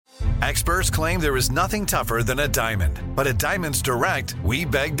Experts claim there is nothing tougher than a diamond. But at Diamonds Direct, we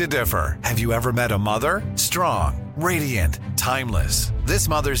beg to differ. Have you ever met a mother? Strong, radiant, timeless. This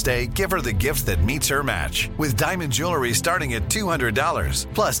Mother's Day, give her the gift that meets her match. With diamond jewelry starting at $200.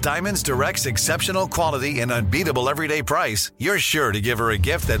 Plus Diamonds Direct's exceptional quality and unbeatable everyday price, you're sure to give her a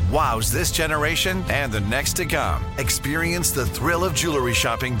gift that wows this generation and the next to come. Experience the thrill of jewelry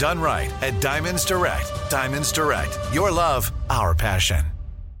shopping done right at Diamonds Direct. Diamonds Direct. Your love, our passion.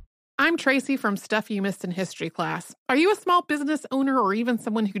 I'm Tracy from Stuff You Missed in History class. Are you a small business owner or even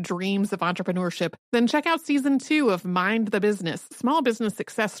someone who dreams of entrepreneurship? Then check out Season 2 of Mind the Business, Small Business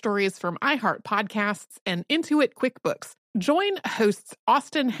Success Stories from iHeart Podcasts and Intuit QuickBooks. Join hosts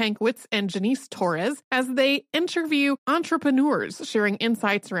Austin Hankwitz and Janice Torres as they interview entrepreneurs sharing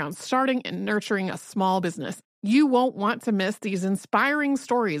insights around starting and nurturing a small business. You won't want to miss these inspiring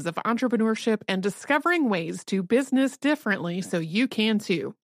stories of entrepreneurship and discovering ways to business differently so you can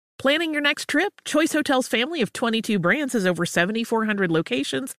too. Planning your next trip? Choice Hotels' family of 22 brands has over 7,400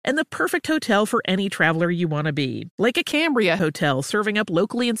 locations and the perfect hotel for any traveler you want to be. Like a Cambria Hotel, serving up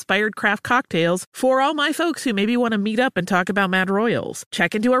locally inspired craft cocktails for all my folks who maybe want to meet up and talk about Mad Royals.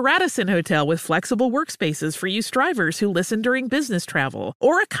 Check into a Radisson Hotel with flexible workspaces for you strivers who listen during business travel.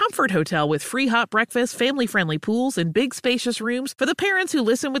 Or a Comfort Hotel with free hot breakfast, family-friendly pools, and big spacious rooms for the parents who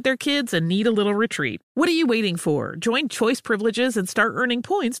listen with their kids and need a little retreat. What are you waiting for? Join Choice Privileges and start earning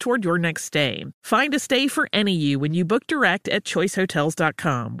points toward your next stay. Find a stay for any you when you book direct at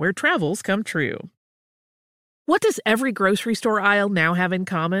choicehotels.com, where travels come true. What does every grocery store aisle now have in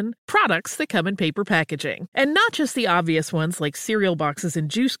common? Products that come in paper packaging. And not just the obvious ones like cereal boxes and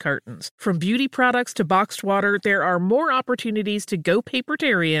juice cartons. From beauty products to boxed water, there are more opportunities to go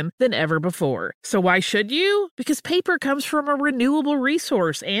papertarian than ever before. So why should you? Because paper comes from a renewable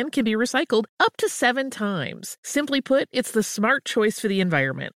resource and can be recycled up to 7 times. Simply put, it's the smart choice for the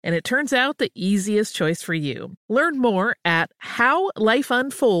environment. And it turns out the easiest choice for you. Learn more at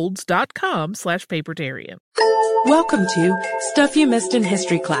howlifeunfolds.com/papertarian. Welcome to Stuff You Missed in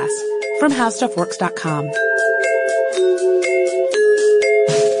History class from HowStuffWorks.com.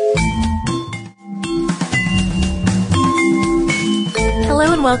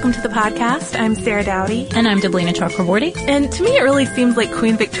 Hello and welcome to the podcast. I'm Sarah Dowdy. And I'm Deblina Chakraborty. And to me, it really seems like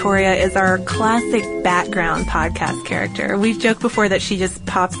Queen Victoria is our classic background podcast character. We've joked before that she just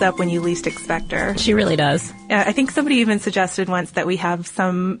pops up when you least expect her. She really does. I think somebody even suggested once that we have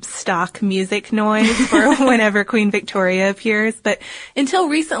some stock music noise for whenever Queen Victoria appears. But until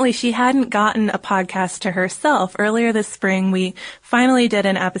recently, she hadn't gotten a podcast to herself. Earlier this spring, we finally did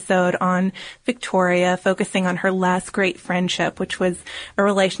an episode on Victoria, focusing on her last great friendship, which was a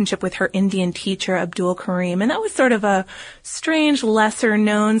relationship with her Indian teacher, Abdul Karim. And that was sort of a strange,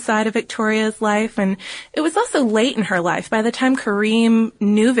 lesser-known side of Victoria's life. And it was also late in her life. By the time Karim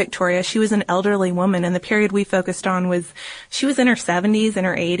knew Victoria, she was an elderly woman, and the period we focused on was she was in her 70s and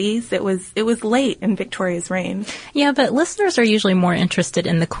her 80s. It was late in Victoria's reign. Yeah, but listeners are usually more interested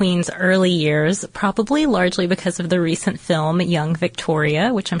in the Queen's early years, probably largely because of the recent film Young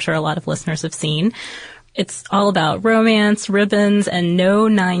Victoria, which I'm sure a lot of listeners have seen. It's all about romance, ribbons, and no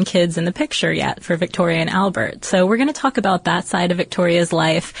 9 kids in the picture yet for Victoria and Albert. So we're going to talk about that side of Victoria's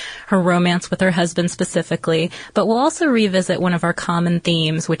life, her romance with her husband specifically, but we'll also revisit one of our common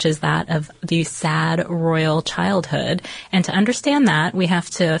themes, which is that of the sad royal childhood. And to understand that, we have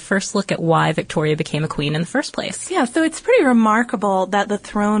to first look at why Victoria became a queen in the first place. Yeah, so it's pretty remarkable that the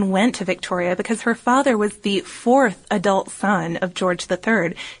throne went to Victoria because her father was the 4th adult son of George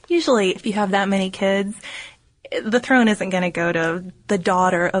III. Usually, if you have that many kids, the throne isn't going to go to the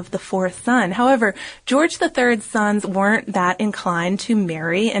daughter of the 4th son. However, George III's sons weren't that inclined to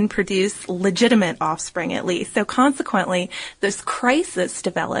marry and produce legitimate offspring, at least. So consequently, this crisis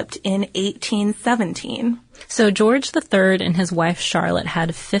developed in 1817. So George III and his wife Charlotte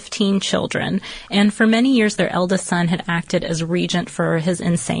had 15 children, and for many years their eldest son had acted as regent for his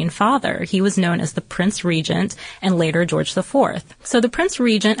insane father. He was known as the Prince Regent and later George IV. So the Prince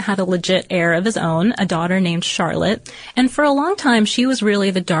Regent had a legit heir of his own, a daughter named Charlotte, and for a long time she was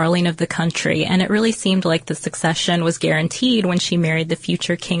really the darling of the country, and it really seemed like the succession was guaranteed when she married the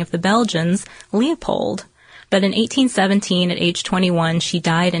future king of the Belgians, Leopold. But in 1817, at age 21, she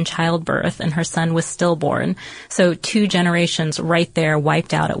died in childbirth and her son was stillborn. So 2 generations right there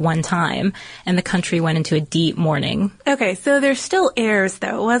wiped out at one time, and the country went into a deep mourning. Okay, so there's still heirs,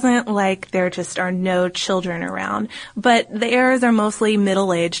 though. It wasn't like there just are no children around. But the heirs are mostly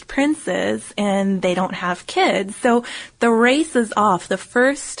middle-aged princes, and they don't have kids. So the race is off. The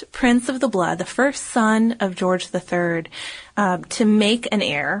first prince of the blood, the first son of George III, to make an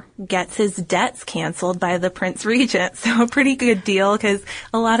heir, gets his debts canceled by the Prince Regent. So a pretty good deal, because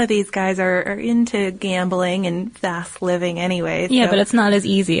a lot of these guys are into gambling and fast living anyway. Yeah, but it's not as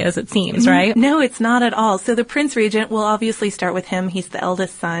easy as it seems, right? No, it's not at all. So the Prince Regent, will obviously start with him. He's the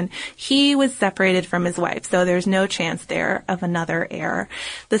eldest son. He was separated from his wife, so there's no chance there of another heir.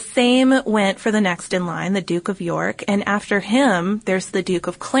 The same went for the next in line, the Duke of York, and after him, there's the Duke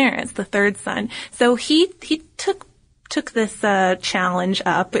of Clarence, the third son. So he took this challenge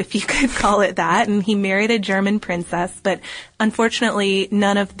up, if you could call it that, and he married a German princess, but unfortunately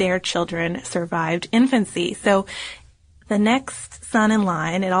none of their children survived infancy. So the next son in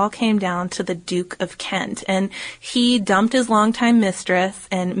line, it all came down to the Duke of Kent, and he dumped his longtime mistress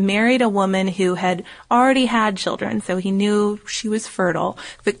and married a woman who had already had children, so he knew she was fertile.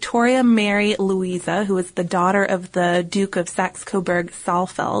 Victoria Mary Louisa, who was the daughter of the Duke of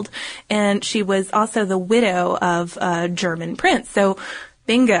Saxe-Coburg-Saalfeld, and she was also the widow of a German prince. So,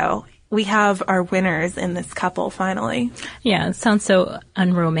 bingo. We have our winners in this couple, finally. Yeah, it sounds so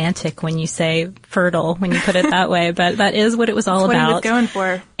unromantic when you say fertile, when you put it that way, but that is what it was all That's about. What he was going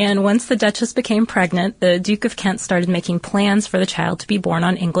for. And once the Duchess became pregnant, the Duke of Kent started making plans for the child to be born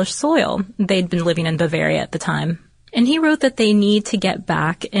on English soil. They'd been living in Bavaria at the time. And he wrote that they need to get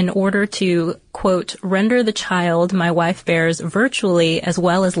back in order to, quote, render the child my wife bears virtually as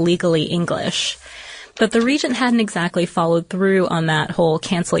well as legally English. But the regent hadn't exactly followed through on that whole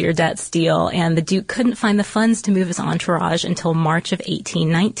cancel your debts deal, and the Duke couldn't find the funds to move his entourage until March of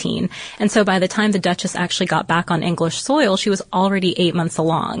 1819. And so by the time the Duchess actually got back on English soil, she was already 8 months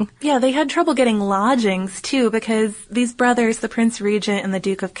along. Yeah, they had trouble getting lodgings, too, because these brothers, the Prince Regent and the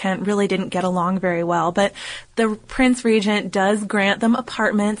Duke of Kent, really didn't get along very well. But the Prince Regent does grant them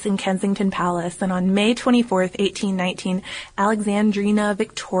apartments in Kensington Palace, and on May 24th, 1819, Alexandrina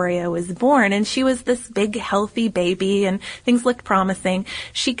Victoria was born, and she was this big, healthy baby, and things looked promising.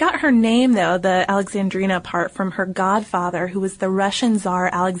 She got her name, though, the Alexandrina part, from her godfather, who was the Russian Tsar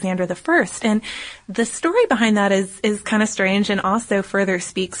Alexander I. And the story behind that is kind of strange, and also further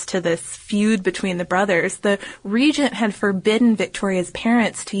speaks to this feud between the brothers. The regent had forbidden Victoria's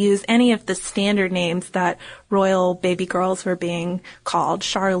parents to use any of the standard names that royal baby girls were being called.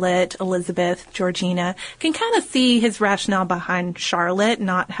 Charlotte, Elizabeth, Georgina. Can kind of see his rationale behind Charlotte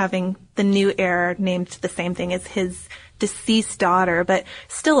not having the new heir named the same thing as his deceased daughter, but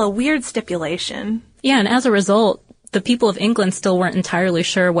still a weird stipulation. Yeah, and as a result, the people of England still weren't entirely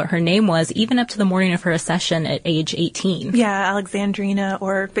sure what her name was, even up to the morning of her accession at age 18. Yeah, Alexandrina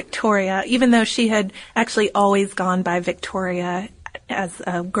or Victoria, even though she had actually always gone by Victoria as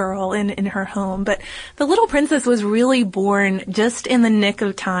a girl in her home. But the little princess was really born just in the nick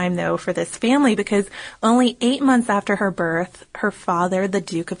of time, though, for this family, because only 8 months after her birth, her father, the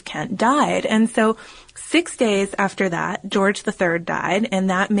Duke of Kent, died. And so 6 days after that, George III died, and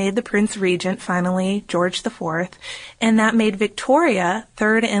that made the Prince Regent finally George IV, and that made Victoria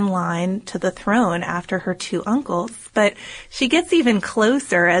third in line to the throne after her two uncles. But she gets even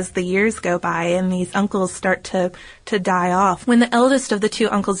closer as the years go by and these uncles start to die off. When the eldest of the two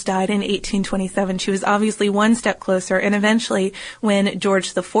uncles died in 1827, she was obviously one step closer, and eventually when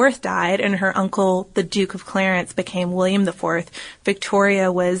George IV died and her uncle, the Duke of Clarence, became William IV,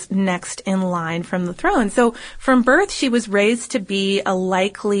 Victoria was next in line from the throne. So from birth, she was raised to be a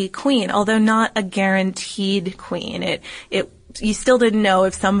likely queen, although not a guaranteed queen. You still didn't know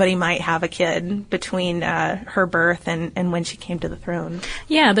if somebody might have a kid between her birth and when she came to the throne.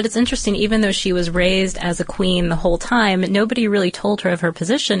 Yeah, but it's interesting, even though she was raised as a queen the whole time, nobody really told her of her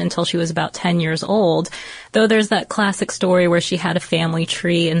position until she was about 10 years old. Though there's that classic story where she had a family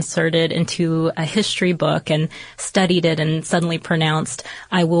tree inserted into a history book and studied it and suddenly pronounced,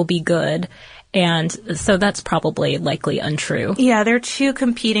 "I will be good." And so that's probably likely untrue. Yeah, there are two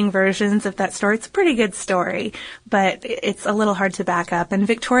competing versions of that story. It's a pretty good story, but it's a little hard to back up. And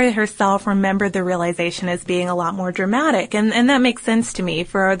Victoria herself remembered the realization as being a lot more dramatic. And that makes sense to me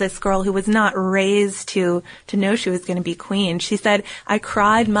for this girl who was not raised to know she was going to be queen. She said, "I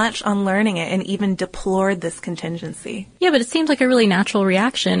cried much on learning it and even deplored this contingency." Yeah, but it seems like a really natural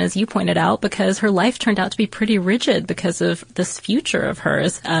reaction, as you pointed out, because her life turned out to be pretty rigid because of this future of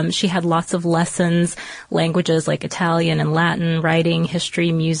hers. She had lots of lessons, languages like Italian and Latin, writing,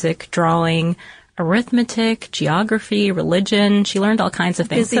 history, music, drawing, arithmetic, geography, religion. She learned all kinds of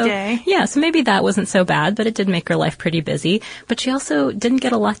things. Busy day. Yeah, so maybe that wasn't so bad, but it did make her life pretty busy. But she also didn't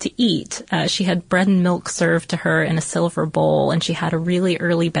get a lot to eat. She had bread and milk served to her in a silver bowl, and she had a really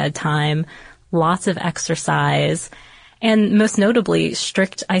early bedtime, lots of exercise, and most notably,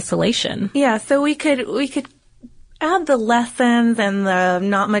 strict isolation. Yeah, so we could add the lessons and the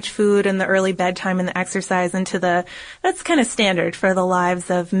not much food and the early bedtime and the exercise into that's kind of standard for the lives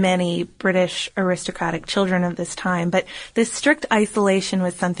of many British aristocratic children of this time. But this strict isolation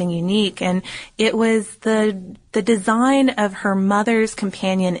was something unique, and it was the design of her mother's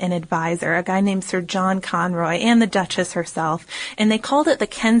companion and advisor, a guy named Sir John Conroy, and the Duchess herself. And they called it the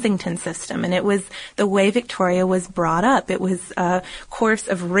Kensington system, and it was the way Victoria was brought up. It was a course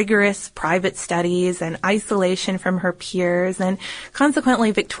of rigorous private studies and isolation from her peers, and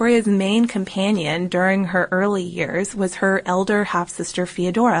consequently Victoria's main companion during her early years was her elder half-sister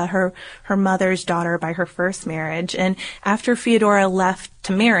Feodora, her mother's daughter by her first marriage. And after Feodora left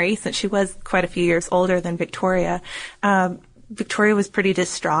to marry, since she was quite a few years older than Victoria, Victoria was pretty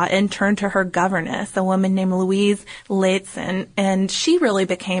distraught and turned to her governess, a woman named Louise Latson, and she really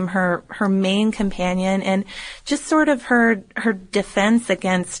became her main companion and just sort of her defense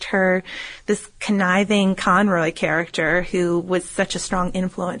against this conniving Conroy character who was such a strong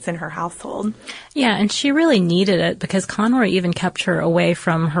influence in her household. Yeah, and she really needed it because Conroy even kept her away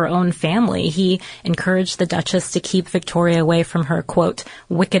from her own family. He encouraged the Duchess to keep Victoria away from her, quote,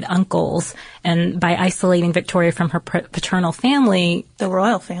 wicked uncles, and by isolating Victoria from her paternal family, the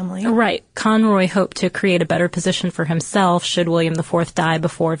royal family. Right. Conroy hoped to create a better position for himself should William IV die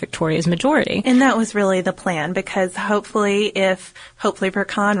before Victoria's majority. And that was really the plan, because hopefully for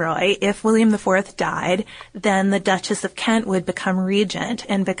Conroy, if William IV died, then the Duchess of Kent would become regent,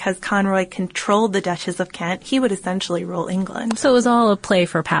 and because Conroy controlled the Duchess of Kent, he would essentially rule England. So it was all a play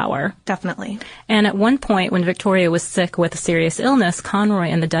for power. Definitely. And at one point, when Victoria was sick with a serious illness, Conroy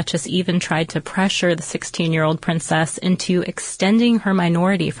and the Duchess even tried to pressure the 16-year-old princess into extending her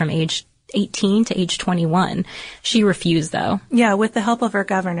minority from age 18 to age 21. She refused, though. Yeah, with the help of her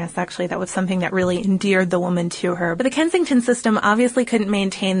governess, actually. That was something that really endeared the woman to her. But the Kensington system obviously couldn't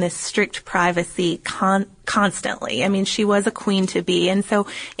maintain this strict privacy constantly. I mean, she was a queen-to-be. And so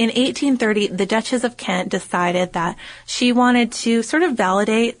in 1830, the Duchess of Kent decided that she wanted to sort of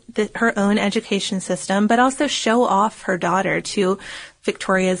validate her own education system, but also show off her daughter to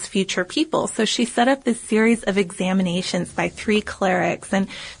Victoria's future people. So she set up this series of examinations by 3 clerics, and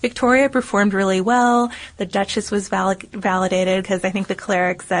Victoria performed really well. The Duchess was validated because I think the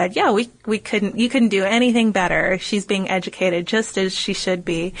clerics said, yeah, you couldn't do anything better. She's being educated just as she should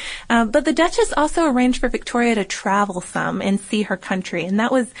be. But the Duchess also arranged for Victoria to travel some and see her country, and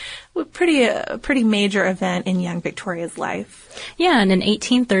that was a pretty major event in young Victoria's life. Yeah, and in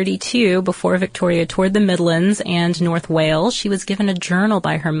 1832, before Victoria toured the Midlands and North Wales, she was given a journal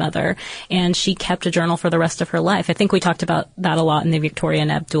by her mother, and she kept a journal for the rest of her life. I think we talked about that a lot in the Victoria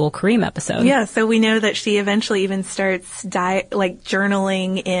and Abdul Karim episode. Yeah, so we know that she eventually even starts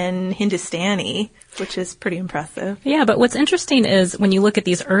journaling in Hindustani, which is pretty impressive. Yeah, but what's interesting is when you look at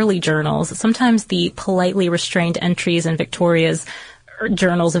these early journals, sometimes the politely restrained entries in Victoria's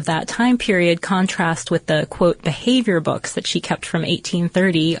journals of that time period contrast with the, quote, behavior books that she kept from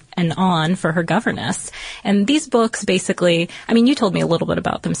 1830 and on for her governess. And these books basically, I mean, you told me a little bit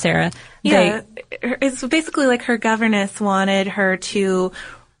about them, Sarah. Yeah, it's basically like her governess wanted her to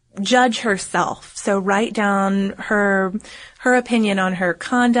judge herself. So write down her opinion on her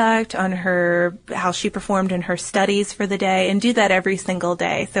conduct, on how she performed in her studies for the day, and do that every single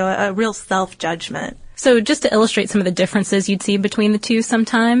day. So a real self-judgment. So just to illustrate some of the differences you'd see between the two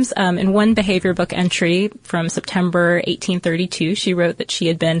sometimes, in one behavior book entry from September 1832, she wrote that she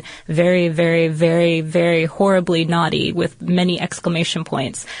had been very, very, very, very horribly naughty with many exclamation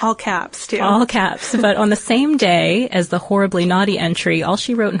points. All caps, too. All caps. But on the same day as the horribly naughty entry, all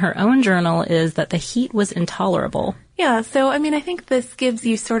she wrote in her own journal is that the heat was intolerable. Yeah, so, I mean, I think this gives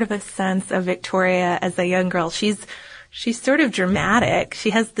you sort of a sense of Victoria as a young girl. She's sort of dramatic. She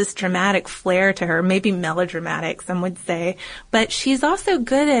has this dramatic flair to her, maybe melodramatic, some would say. But she's also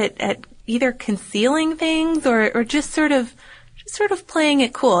good at either concealing things or just sort of playing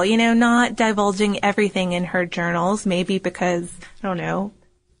it cool, not divulging everything in her journals, maybe because, I don't know,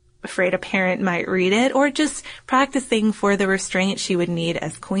 afraid a parent might read it, or just practicing for the restraint she would need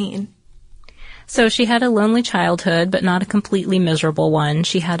as queen. So she had a lonely childhood, but not a completely miserable one.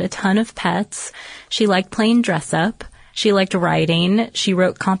 She had a ton of pets. She liked playing dress-up. She liked writing. She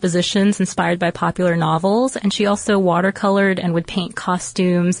wrote compositions inspired by popular novels, and she also watercolored and would paint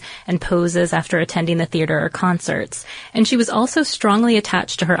costumes and poses after attending the theater or concerts. And she was also strongly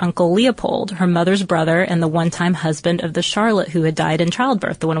attached to her uncle Leopold, her mother's brother and the one-time husband of the Charlotte who had died in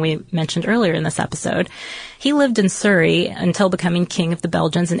childbirth, the one we mentioned earlier in this episode. He lived in Surrey until becoming king of the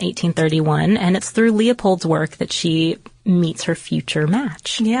Belgians in 1831, and it's through Leopold's work that she meets her future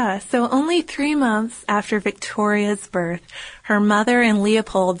match. Yeah, so only 3 months after Victoria's birth, her mother and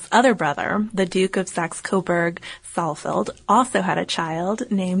Leopold's other brother, the Duke of Saxe-Coburg-Saalfeld, also had a child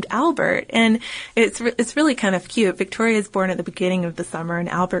named Albert. And it's really kind of cute. Victoria is born at the beginning of the summer and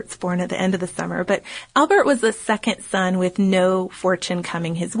Albert's born at the end of the summer. But Albert was the second son with no fortune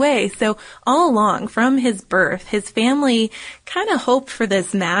coming his way. So all along, from his birth, his family kind of hoped for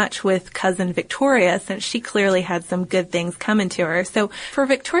this match with cousin Victoria, since she clearly had some good things coming to her. So for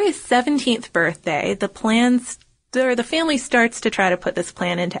Victoria's 17th birthday, the family starts to try to put this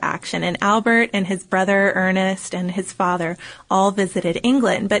plan into action, and Albert and his brother Ernest and his father all visited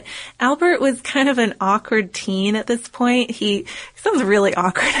England. But Albert was kind of an awkward teen at this point. He sounds really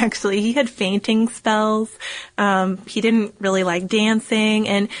awkward, actually. He had fainting spells. He didn't really like dancing,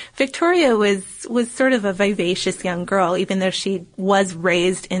 and Victoria was sort of a vivacious young girl, even though she was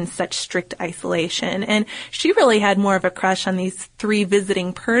raised in such strict isolation. And she really had more of a crush on these 3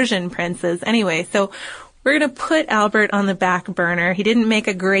 visiting Persian princes anyway. So we're going to put Albert on the back burner. He didn't make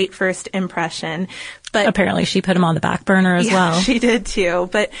a great first impression, but apparently she put him on the back burner as well. She did too.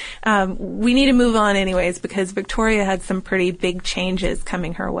 But we need to move on anyways, because Victoria had some pretty big changes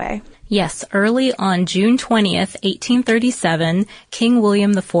coming her way. Yes, early on June 20th, 1837, King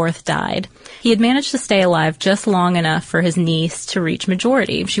William IV died. He had managed to stay alive just long enough for his niece to reach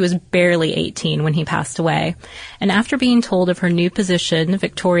majority. She was barely 18 when he passed away. And after being told of her new position,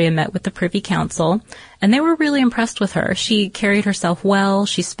 Victoria met with the Privy Council, and they were really impressed with her. She carried herself well,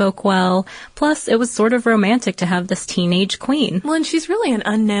 she spoke well, plus it was sort of romantic to have this teenage queen. Well, and she's really an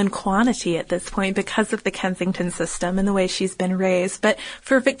unknown quantity at this point because of the Kensington system and the way she's been raised. But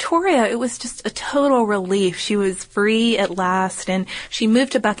for Victoria, it was just a total relief. She was free at last, and she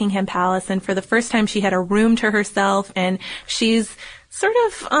moved to Buckingham Palace, and for the first time she had a room to herself, and she's sort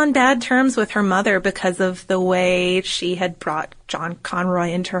of on bad terms with her mother because of the way she had brought John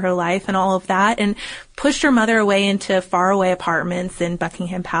Conroy into her life and all of that, and pushed her mother away into faraway apartments in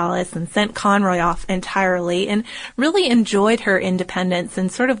Buckingham Palace and sent Conroy off entirely, and really enjoyed her independence and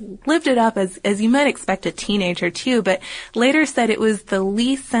sort of lived it up as you might expect a teenager too, but later said it was the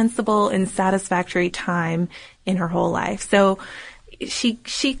least sensible and satisfactory time in her whole life. So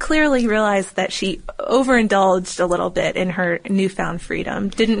she clearly realized that she overindulged a little bit in her newfound freedom,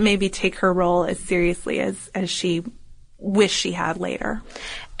 didn't maybe take her role as seriously as she wished she had later.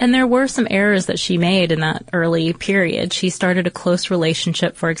 And there were some errors that she made in that early period. She started a close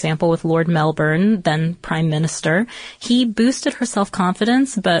relationship, for example, with Lord Melbourne, then Prime Minister. He boosted her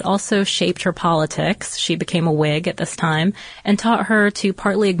self-confidence, but also shaped her politics. She became a Whig at this time, and taught her to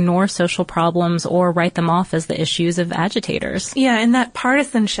partly ignore social problems or write them off as the issues of agitators. Yeah, and that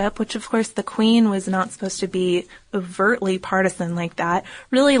partisanship, which of course the Queen was not supposed to be overtly partisan like that,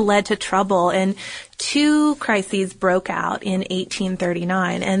 really led to trouble, and 2 crises broke out in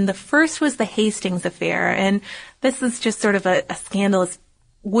 1839. And the first was the Hastings affair, and this is just sort of a scandalous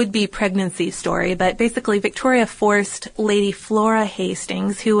would-be pregnancy story, but basically Victoria forced Lady Flora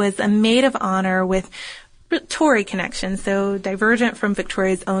Hastings, who was a maid of honor with Tory connection, so divergent from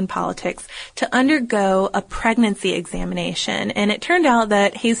Victoria's own politics, to undergo a pregnancy examination. And it turned out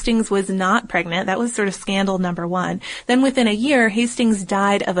that Hastings was not pregnant. That was sort of scandal number 1. Then within a year, Hastings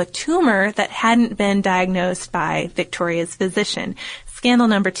died of a tumor that hadn't been diagnosed by Victoria's physician. Scandal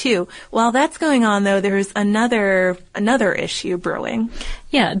number 2. While that's going on, though, there's another issue brewing.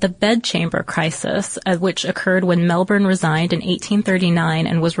 Yeah, the bedchamber crisis, which occurred when Melbourne resigned in 1839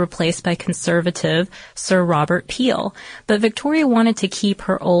 and was replaced by Conservative Sir Robert Peel. But Victoria wanted to keep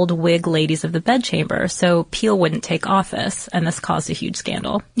her old Whig ladies of the bedchamber, so Peel wouldn't take office, and this caused a huge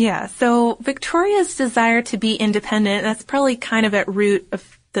scandal. Yeah, so Victoria's desire to be independent, that's probably kind of at root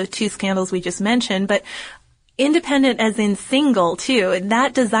of the 2 scandals we just mentioned, but independent as in single, too.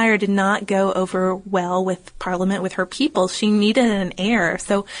 That desire did not go over well with Parliament, with her people. She needed an heir.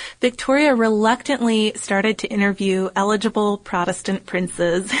 So Victoria reluctantly started to interview eligible Protestant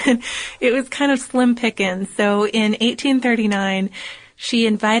princes. It was kind of slim pickings. So in 1839, she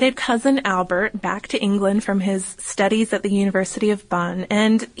invited cousin Albert back to England from his studies at the University of Bonn,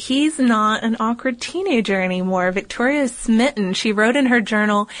 and he's not an awkward teenager anymore. Victoria is smitten. She wrote in her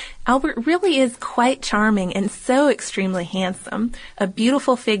journal, "Albert really is quite charming and so extremely handsome. A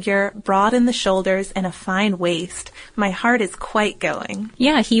beautiful figure, broad in the shoulders, and a fine waist. My heart is quite going."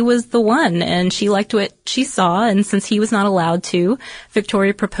 Yeah, he was the one, and she liked what she saw, and since he was not allowed to,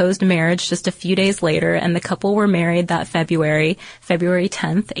 Victoria proposed marriage just a few days later, and the couple were married that February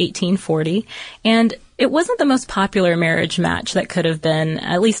 10th, 1840, and It wasn't the most popular marriage match that could have been,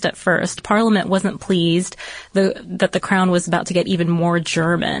 at least at first. Parliament wasn't pleased that the crown was about to get even more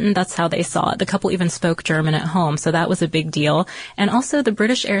German. That's how they saw it. The couple even spoke German at home, so that was a big deal. And also the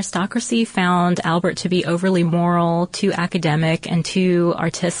British aristocracy found Albert to be overly moral, too academic, and too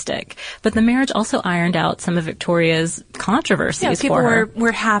artistic. But the marriage also ironed out some of Victoria's controversies for her. People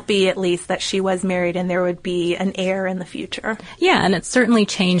were happy, at least, that she was married and there would be an heir in the future. Yeah, and it certainly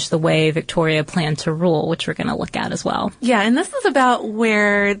changed the way Victoria planned to rule, which we're going to look at as well. Yeah, and this is about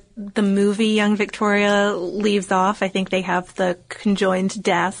where the movie Young Victoria leaves off. I think they have the conjoined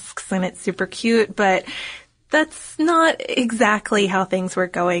desks and it's super cute, but that's not exactly how things were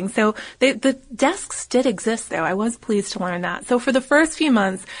going. So the desks did exist, though. I was pleased to learn that. So for the first few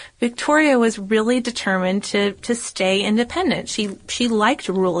months, Victoria was really determined to stay independent. She liked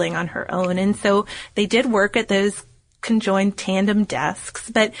ruling on her own, and so they did work at those conjoined tandem desks,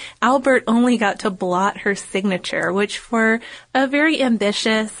 but Albert only got to blot her signature, which for a very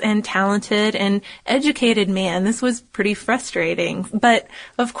ambitious and talented and educated man, this was pretty frustrating. But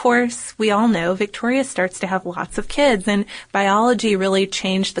of course, we all know Victoria starts to have lots of kids, and biology really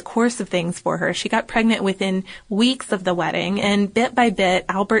changed the course of things for her. She got pregnant within weeks of the wedding, and bit by bit,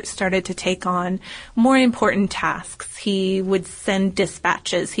 Albert started to take on more important tasks. He would send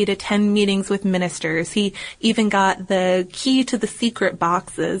dispatches. He'd attend meetings with ministers. He even got the key to the secret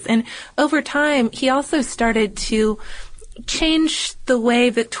boxes. And over time, he also started to change the way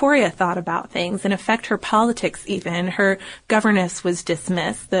Victoria thought about things and affect her politics even. Her governess was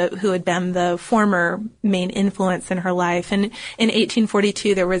dismissed, who had been the former main influence in her life. And in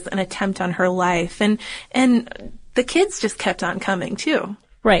 1842, there was an attempt on her life. And the kids just kept on coming, too.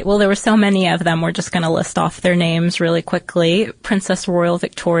 Right. Well, there were so many of them. We're just going to list off their names really quickly. Princess Royal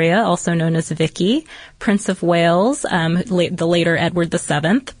Victoria, also known as Vicky. Prince of Wales, the later Edward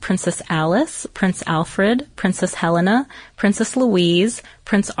VII. Princess Alice. Prince Alfred. Princess Helena. Princess Louise.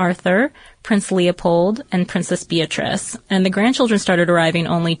 Prince Arthur. Prince Leopold. And Princess Beatrice. And the grandchildren started arriving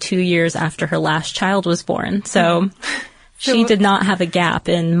only 2 years after her last child was born. So she did not have a gap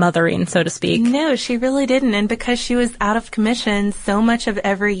in mothering, so to speak. No, she really didn't. And because she was out of commission so much of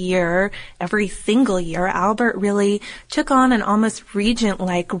every single year, Albert really took on an almost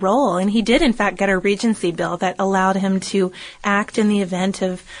regent-like role. And he did, in fact, get a regency bill that allowed him to act in the event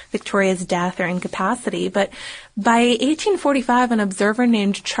of Victoria's death or incapacity. But by 1845, an observer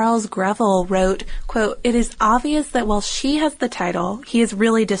named Charles Greville wrote, quote, "It is obvious that while she has the title, he is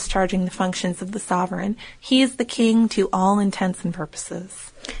really discharging the functions of the sovereign. He is the king to all intents and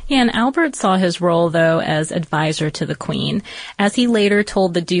purposes." Yeah, and Albert saw his role, though, as advisor to the Queen. As he later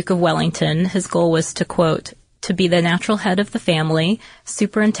told the Duke of Wellington, his goal was to, quote, "to be the natural head of the family,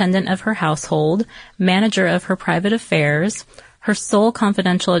 superintendent of her household, manager of her private affairs, her sole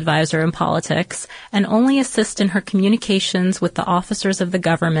confidential advisor in politics, and only assist in her communications with the officers of the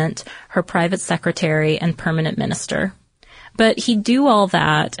government, her private secretary, and permanent minister." But he'd do all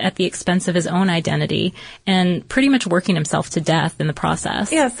that at the expense of his own identity and pretty much working himself to death in the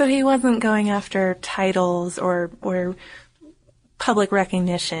process. Yeah, so he wasn't going after titles or public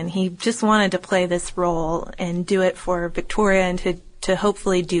recognition. He just wanted to play this role and do it for Victoria and to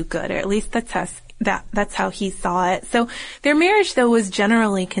hopefully do good, or at least that's how he saw it. So their marriage, though, was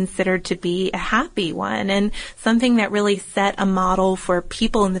generally considered to be a happy one and something that really set a model for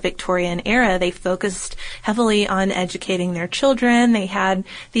people in the Victorian era. They focused heavily on educating their children. They had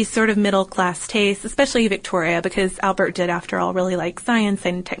these sort of middle-class tastes, especially Victoria, because Albert did, after all, really like science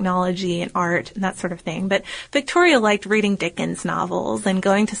and technology and art and that sort of thing. But Victoria liked reading Dickens novels and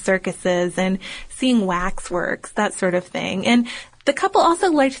going to circuses and seeing waxworks, that sort of thing. And the couple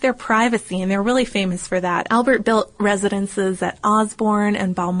also liked their privacy, and they're really famous for that. Albert built residences at Osborne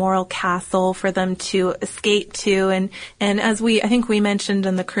and Balmoral Castle for them to escape to, and as I think we mentioned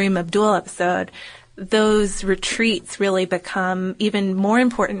in the Kareem Abdul episode, those retreats really become even more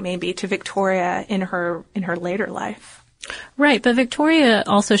important maybe to Victoria in her later life. Right, but Victoria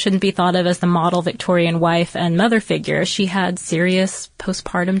also shouldn't be thought of as the model Victorian wife and mother figure. She had serious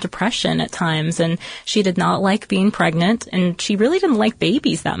postpartum depression at times, and she did not like being pregnant, and she really didn't like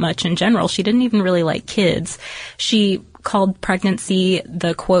babies that much in general. She didn't even really like kids. She called pregnancy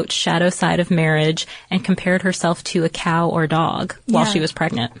the, quote, shadow side of marriage, and compared herself to a cow or dog while she was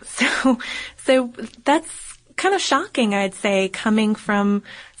pregnant. So that's kind of shocking, I'd say, coming from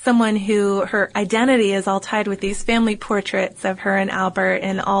someone who her identity is all tied with these family portraits of her and Albert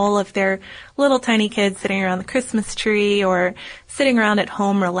and all of their little tiny kids sitting around the Christmas tree or sitting around at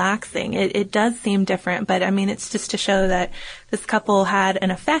home relaxing. It does seem different, but I mean, it's just to show that this couple had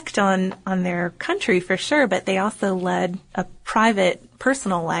an effect on their country for sure, but they also led a private,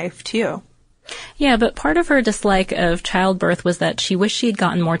 personal life too. Yeah, but part of her dislike of childbirth was that she wished she had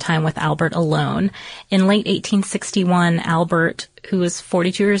gotten more time with Albert alone. In late 1861, Albert, who was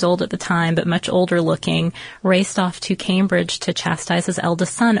 42 years old at the time, but much older looking, raced off to Cambridge to chastise his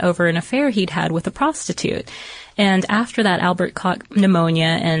eldest son over an affair he'd had with a prostitute. And after that, Albert caught pneumonia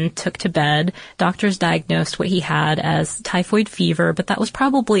and took to bed. Doctors diagnosed what he had as typhoid fever, but that was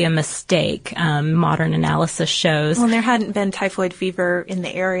probably a mistake, modern analysis shows. Well, there hadn't been typhoid fever in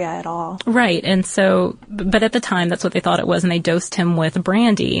the area at all. Right, and so, but at the time, that's what they thought it was, and they dosed him with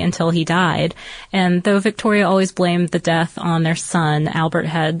brandy until he died. And though Victoria always blamed the death on their son, Albert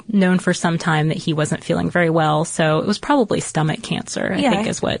had known for some time that he wasn't feeling very well, so it was probably stomach cancer, I think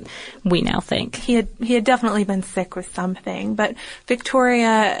is what we now think. He had definitely been sick with something, but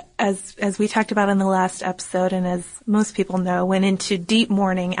Victoria, as we talked about in the last episode, and as most people know, went into deep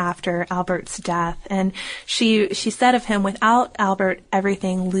mourning after Albert's death, and she said of him, without Albert,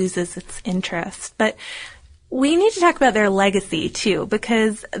 everything loses its interest. But we need to talk about their legacy too,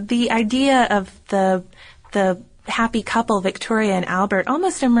 because the idea of the happy couple, Victoria and Albert,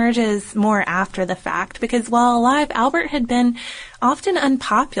 almost emerges more after the fact, because while alive, Albert had been often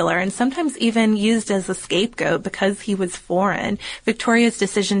unpopular and sometimes even used as a scapegoat because he was foreign. Victoria's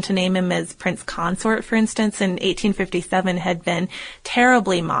decision to name him as Prince Consort, for instance, in 1857 had been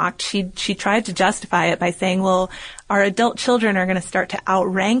terribly mocked. She tried to justify it by saying, well, our adult children are going to start to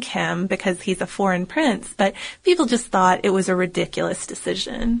outrank him because he's a foreign prince, but people just thought it was a ridiculous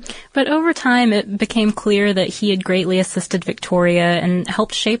decision. But over time, it became clear that he had greatly assisted Victoria and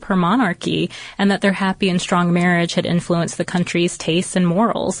helped shape her monarchy, and that their happy and strong marriage had influenced the country's tastes and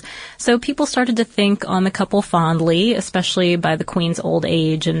morals. So people started to think on the couple fondly, especially by the Queen's old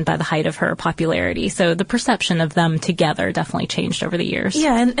age and by the height of her popularity. So the perception of them together definitely changed over the years.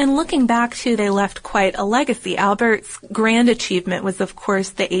 Yeah, and looking back too, they left quite a legacy. Albert's grand achievement was, of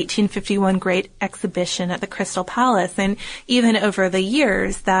course, the 1851 Great Exhibition at the Crystal Palace. And even over the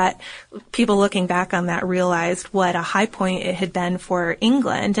years, that people looking back on that realized what a high point it had been for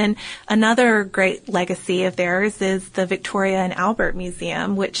England. And another great legacy of theirs is the Victoria and Albert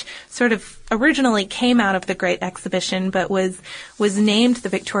Museum, which sort of originally came out of the Great Exhibition, but was named the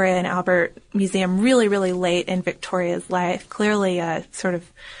Victoria and Albert Museum really, really late in Victoria's life. Clearly a sort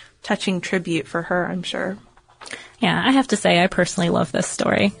of touching tribute for her, I'm sure. Yeah, I have to say, I personally love this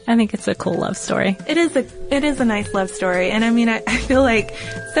story. I think it's a cool love story. It is a nice love story. And I mean, I feel like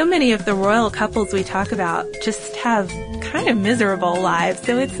so many of the royal couples we talk about just have kind of miserable lives.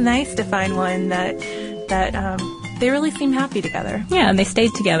 So it's nice to find one that they really seem happy together. Yeah, and they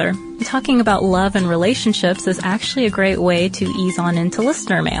stayed together. Talking about love and relationships is actually a great way to ease on into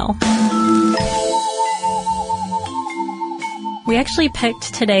listener mail. We actually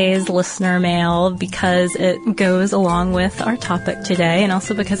picked today's listener mail because it goes along with our topic today, and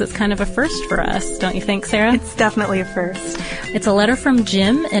also because it's kind of a first for us, don't you think, Sarah? It's definitely a first. It's a letter from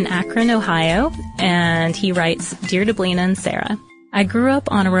Jim in Akron, Ohio, and he writes, Dear Deblina and Sarah, I grew up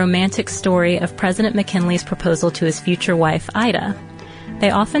on a romantic story of President McKinley's proposal to his future wife, Ida. They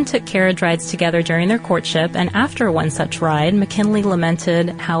often took carriage rides together during their courtship, and after one such ride, McKinley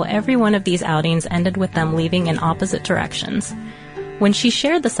lamented how every one of these outings ended with them leaving in opposite directions. When she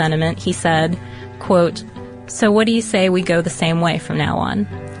shared the sentiment, he said, quote, So what do you say we go the same way from now on?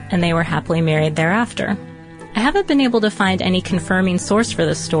 And they were happily married thereafter. I haven't been able to find any confirming source for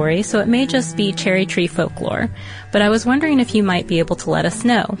this story, so it may just be cherry tree folklore, but I was wondering if you might be able to let us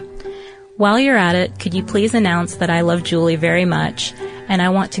know. While you're at it, could you please announce that I love Julie very much, and I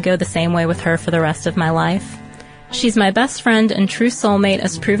want to go the same way with her for the rest of my life? She's my best friend and true soulmate,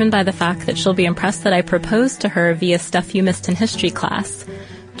 as proven by the fact that she'll be impressed that I proposed to her via Stuff You Missed in History class.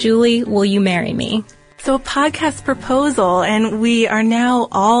 Julie, will you marry me? So a podcast proposal, and we are now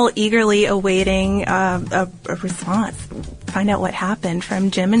all eagerly awaiting a response. Find out what happened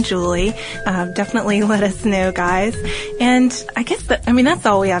from Jim and Julie. Definitely let us know, guys. And I guess that's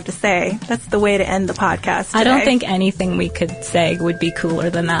all we have to say. That's the way to end the podcast today. I don't think anything we could say would be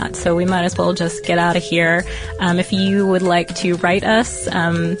cooler than that, so we might as well just get out of here. If you would like to write us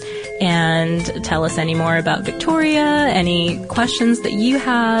and tell us any more about Victoria, any questions that you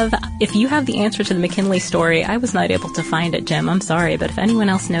have, if you have the answer to the McKinley story, I was not able to find it, Jim. I'm sorry, but if anyone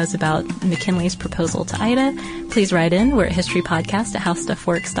else knows about McKinley's proposal to Ida, please write in. We're at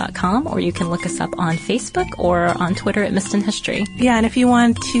historypodcast@howstuffworks.com, or you can look us up on Facebook or on Twitter at Missed in History. Yeah, and if you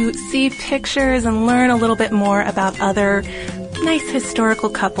want to see pictures and learn a little bit more about other nice historical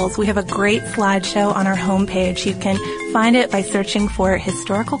couples, we have a great slideshow on our homepage. You can find it by searching for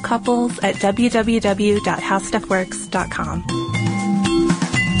historical couples at www.howstuffworks.com.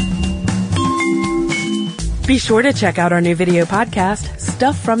 Be sure to check out our new video podcast,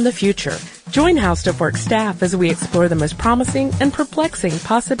 Stuff from the Future, Join HowStuffWorks staff as we explore the most promising and perplexing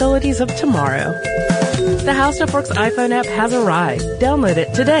possibilities of tomorrow. The HowStuffWorks iPhone app has arrived. Download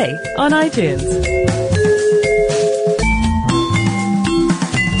it today on iTunes.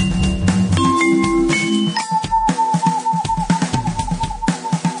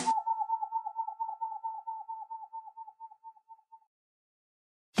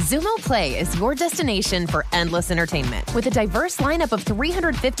 Xumo Play is your destination for endless entertainment. With a diverse lineup of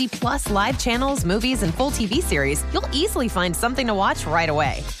 350-plus live channels, movies, and full TV series, you'll easily find something to watch right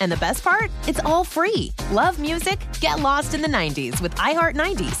away. And the best part? It's all free. Love music? Get lost in the 90s with iHeart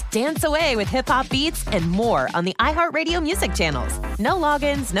 90s, dance away with hip-hop beats, and more on the iHeartRadio music channels. No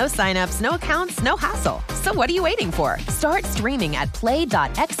logins, no signups, no accounts, no hassle. So what are you waiting for? Start streaming at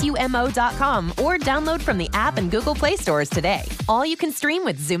play.xumo.com or download from the app and Google Play stores today. All you can stream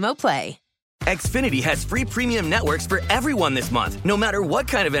with Xumo Play. Xfinity has free premium networks for everyone this month, no matter what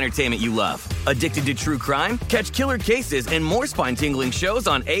kind of entertainment you love. Addicted to true crime? Catch killer cases and more spine-tingling shows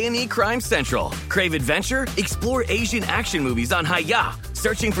on A&E Crime Central. Crave adventure? Explore Asian action movies on Hi-Ya.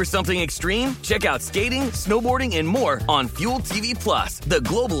 Searching for something extreme? Check out skating, snowboarding, and more on Fuel TV Plus, the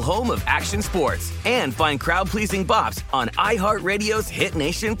global home of action sports. And find crowd-pleasing bops on iHeartRadio's Hit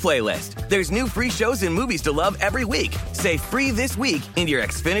Nation playlist. There's new free shows and movies to love every week. Say free this week in your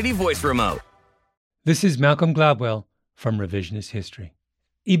Xfinity voice remote. This is Malcolm Gladwell from Revisionist History.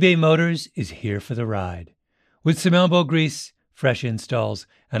 eBay Motors is here for the ride. With some elbow grease, fresh installs,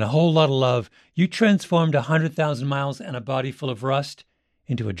 and a whole lot of love, you transformed 100,000 miles and a body full of rust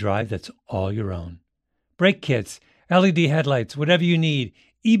into a drive that's all your own. Brake kits, LED headlights, whatever you need,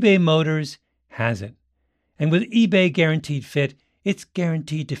 eBay Motors has it. And with eBay Guaranteed Fit, it's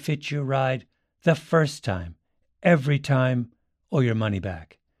guaranteed to fit your ride the first time, every time, or your money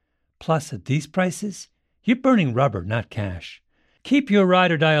back. Plus, at these prices, you're burning rubber, not cash. Keep your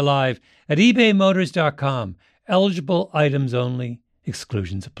ride or die alive at ebaymotors.com. Eligible items only.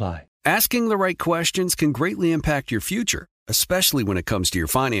 Exclusions apply. Asking the right questions can greatly impact your future, especially when it comes to your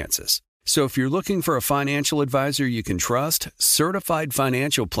finances. So if you're looking for a financial advisor you can trust, certified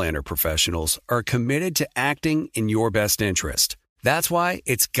financial planner professionals are committed to acting in your best interest. That's why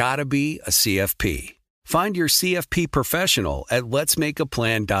it's got to be a CFP. Find your CFP professional at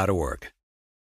letsmakeaplan.org.